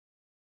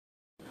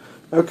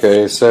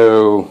Okay,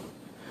 so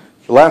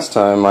the last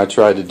time I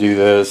tried to do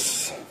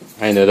this,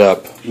 I ended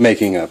up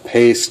making a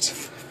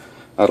paste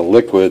out of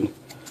liquid,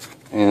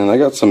 and I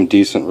got some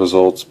decent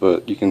results,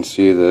 but you can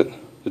see that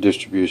the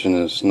distribution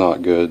is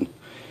not good.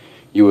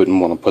 You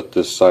wouldn't want to put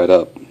this side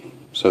up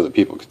so that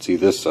people could see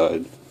this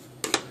side.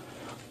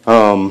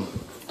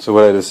 So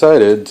what I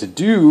decided to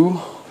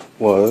do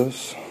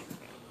was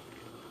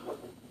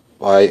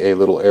buy a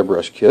little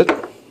airbrush kit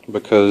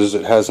because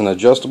it has an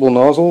adjustable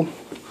nozzle,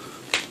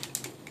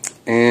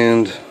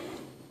 and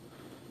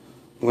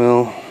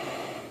well,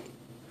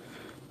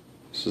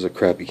 this is a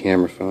crappy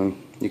camera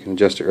phone. You can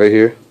adjust it right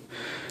here.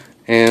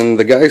 And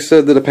the guy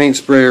said that a paint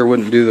sprayer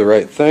wouldn't do the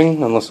right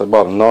thing unless I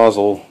bought a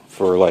nozzle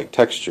for like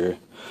texture.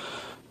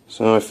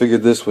 So I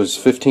figured this was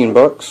 15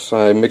 bucks.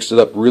 I mixed it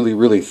up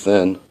really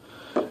thin.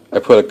 I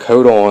put a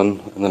coat on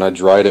and then I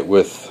dried it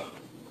with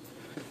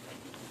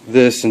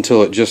this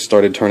until it just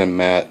started turning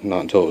matte,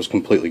 not until it was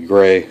completely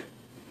gray.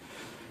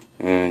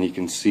 And you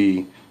can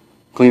see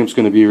cleanup's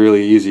going to be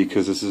really easy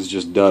because this is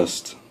just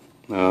dust.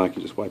 I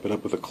can just wipe it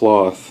up with a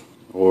cloth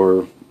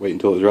or wait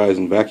until it dries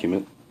and vacuum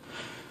it.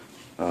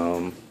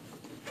 I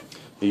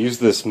use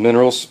this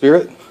mineral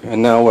spirit,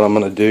 and now what I'm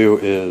going to do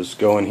is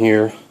go in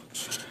here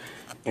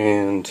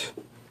and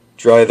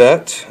dry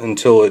that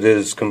until it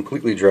is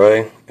completely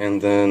dry,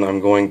 and then I'm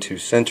going to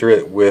center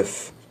it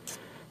with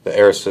the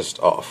air assist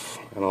off,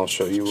 and I'll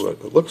show you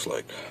what it looks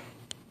like.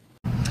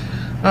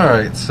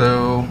 Alright,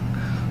 so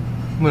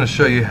I'm going to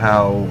show you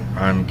how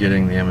I'm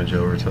getting the image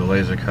over to the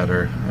laser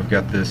cutter. I've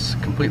got this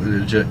completely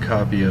legit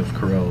copy of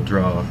Corel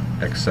Draw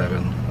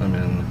X7. I'm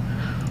in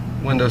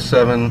Windows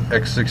 7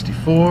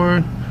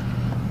 X64,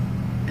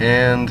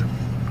 and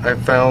I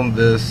found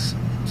this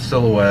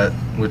silhouette,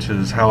 which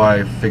is how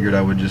I figured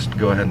I would just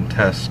go ahead and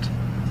test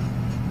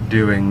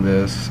doing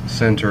this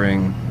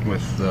sintering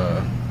with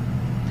the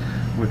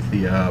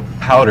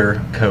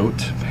powder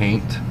coat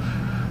paint.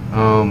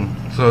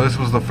 So this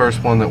was the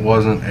first one that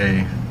wasn't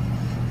a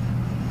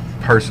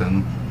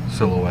person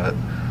silhouette,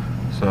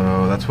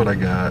 so that's what I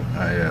got.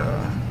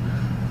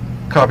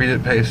 I copied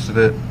it, pasted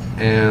it,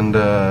 and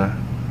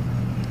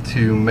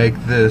to make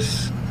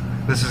this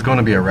is going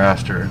to be a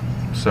raster.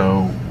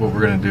 So what we're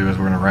going to do is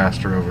we're going to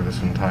raster over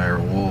this entire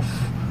wolf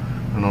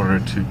in order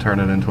to turn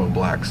it into a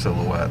black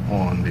silhouette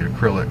on the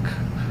acrylic.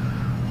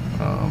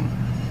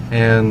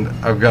 And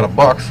I've got a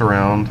box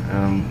around,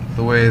 and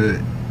the way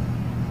that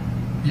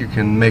you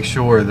can make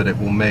sure that it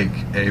will make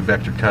a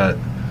vector cut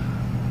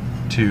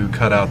to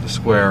cut out the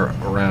square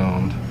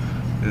around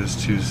is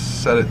to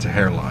set it to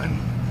hairline.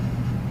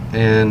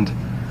 And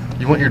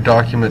you want your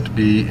document to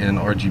be in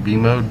RGB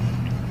mode.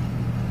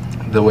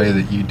 The way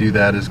that you do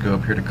that is go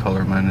up here to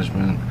color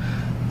management,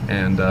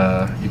 and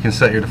you can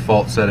set your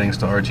default settings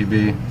to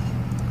RGB,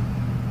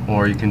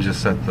 or you can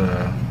just set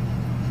the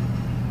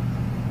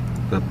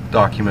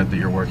document that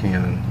you're working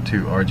in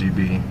to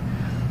RGB.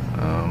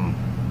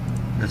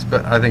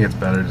 I think it's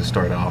better to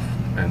start off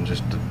and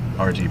just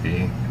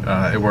RGB.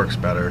 It works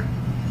better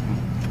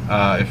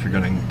if you're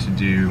going to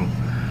do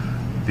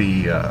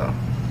the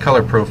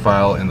color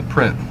profile in the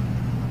print.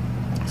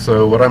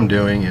 So what I'm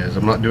doing is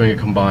I'm not doing a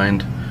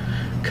combined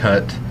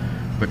cut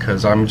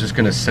because I'm just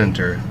going to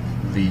center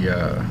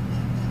the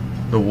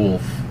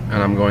wolf,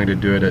 and I'm going to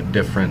do it at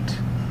different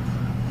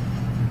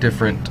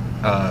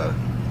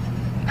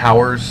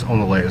powers on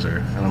the laser,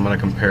 and I'm going to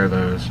compare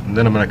those, and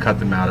then I'm going to cut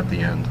them out at the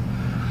end.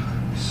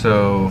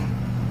 So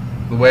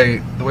the way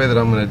that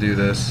I'm going to do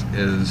this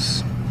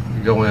is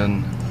we go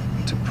in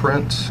to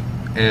print,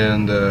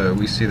 and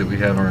we see that we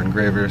have our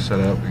engraver set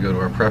up. We go to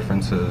our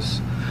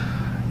preferences,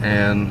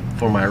 and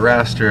for my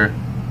raster,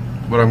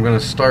 what I'm going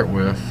to start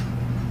with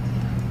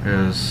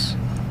is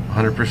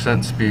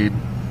 100% speed.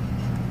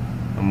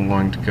 I'm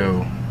going to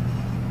go,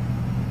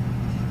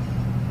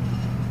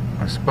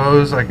 I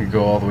suppose I could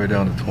go all the way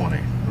down to 20.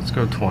 Let's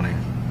go 20.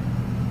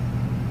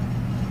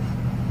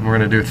 And we're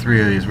going to do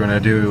 3 of these. We're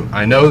going to do,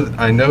 I know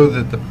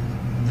that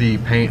the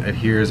paint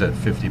adheres at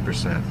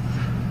 50%.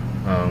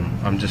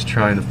 I'm just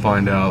trying to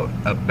find out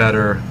a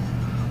better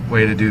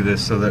way to do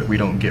this so that we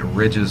don't get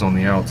ridges on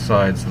the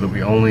outside, so that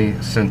we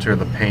only center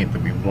the paint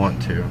that we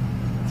want to.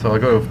 So I'm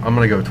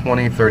going to go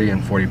 20, 30,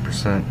 and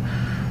 40%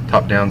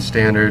 top down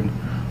standard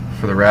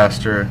for the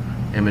raster,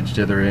 image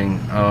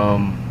dithering.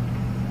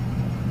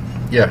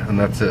 Yeah, and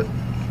that's it.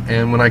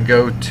 And when I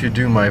go to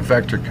do my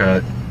vector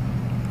cut,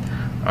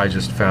 I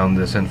just found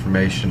this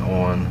information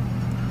on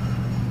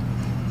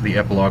the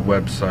Epilog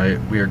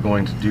website. We are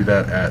going to do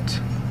that at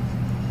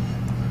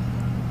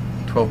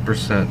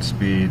 12%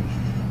 speed,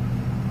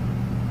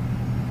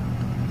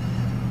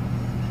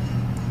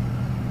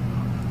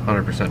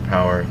 100%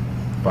 power,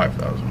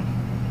 5,000.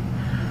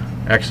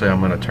 Actually, I'm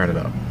going to turn it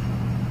up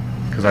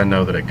because I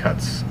know that it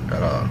cuts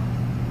at a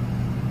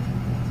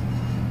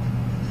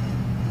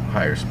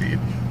higher speed.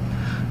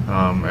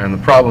 And the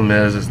problem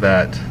is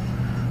that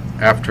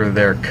after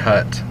they're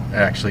cut,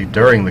 actually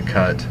during the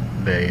cut,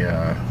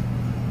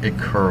 it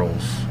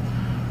curls.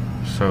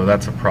 So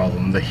that's a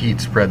problem. The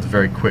heat spreads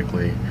very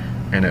quickly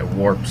and it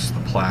warps the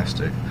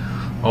plastic.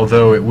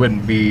 Although it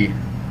wouldn't be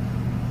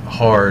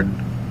hard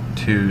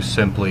to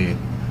simply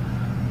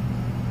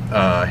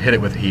hit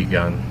it with a heat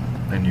gun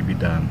and you'd be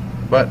done.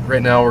 But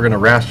right now we're going to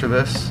raster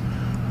this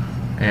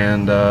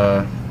and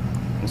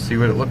we'll see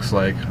what it looks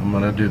like. I'm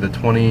going to do the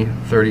 20,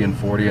 30, and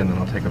 40 and then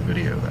I'll take a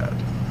video of that.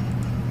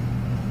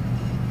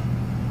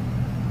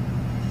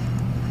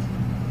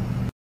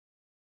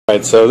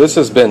 Alright, so this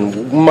has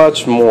been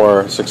much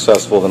more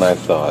successful than I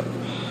thought.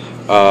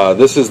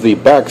 This is the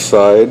back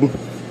side,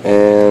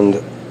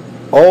 and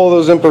all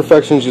those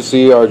imperfections you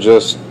see are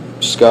just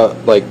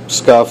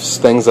scuffs,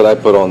 things that I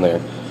put on there.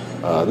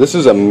 This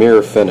is a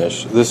mirror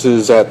finish. This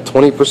is at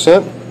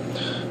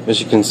 20%.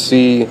 As you can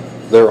see,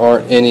 there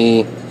aren't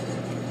any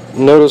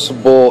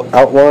noticeable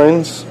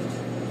outlines,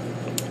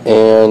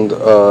 and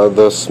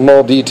the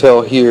small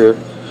detail here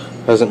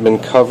hasn't been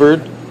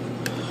covered.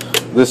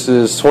 This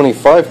is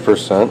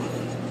 25%,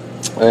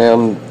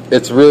 and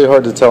it's really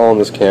hard to tell on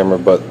this camera,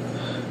 but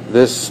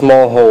this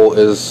small hole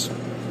is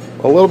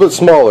a little bit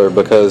smaller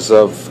because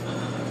of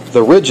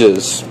the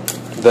ridges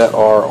that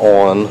are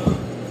on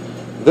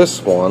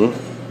this one.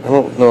 I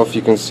don't know if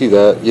you can see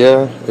that.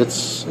 Yeah,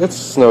 it's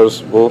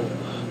noticeable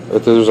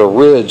that there's a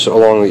ridge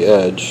along the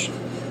edge.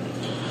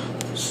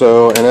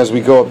 So, and as we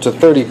go up to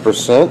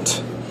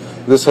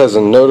 30%, this has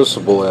a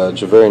noticeable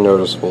edge, a very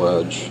noticeable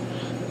edge.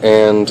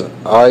 And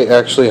I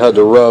actually had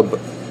to rub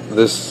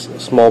this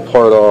small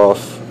part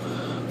off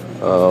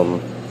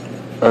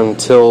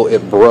until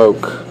it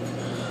broke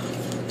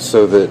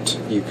so that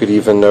you could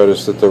even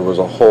notice that there was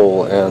a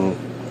hole. And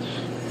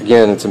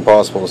again, it's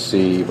impossible to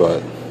see,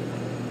 but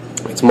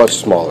it's much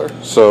smaller.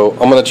 So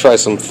I'm going to try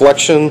some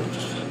flexion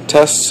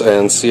tests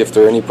and see if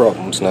there are any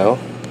problems now.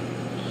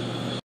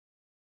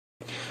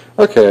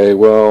 Okay,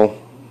 well,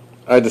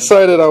 I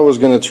decided I was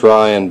going to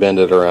try and bend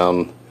it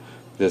around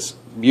this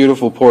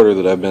beautiful porter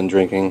that I've been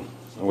drinking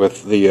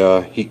with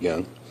the heat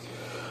gun.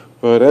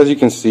 But as you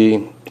can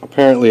see,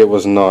 apparently it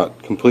was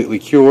not completely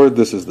cured.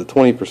 This is the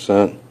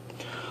 20%.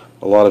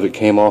 A lot of it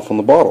came off on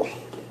the bottle.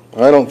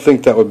 I don't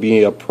think that would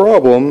be a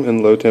problem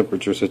in low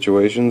temperature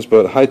situations,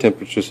 but high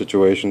temperature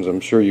situations, I'm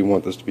sure you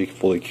want this to be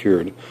fully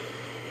cured.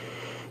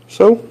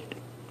 So,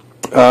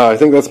 I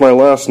think that's my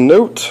last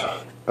note.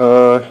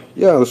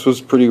 Yeah, this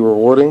was pretty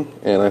rewarding,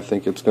 and I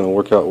think it's going to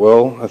work out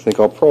well. I think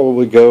I'll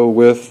probably go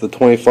with the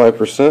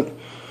 25%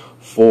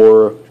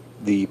 for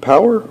the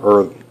power,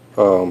 or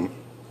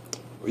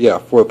yeah,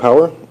 for the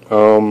power.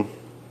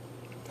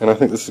 And I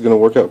think this is going to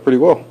work out pretty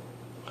well.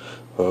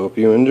 Hope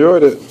you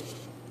enjoyed it.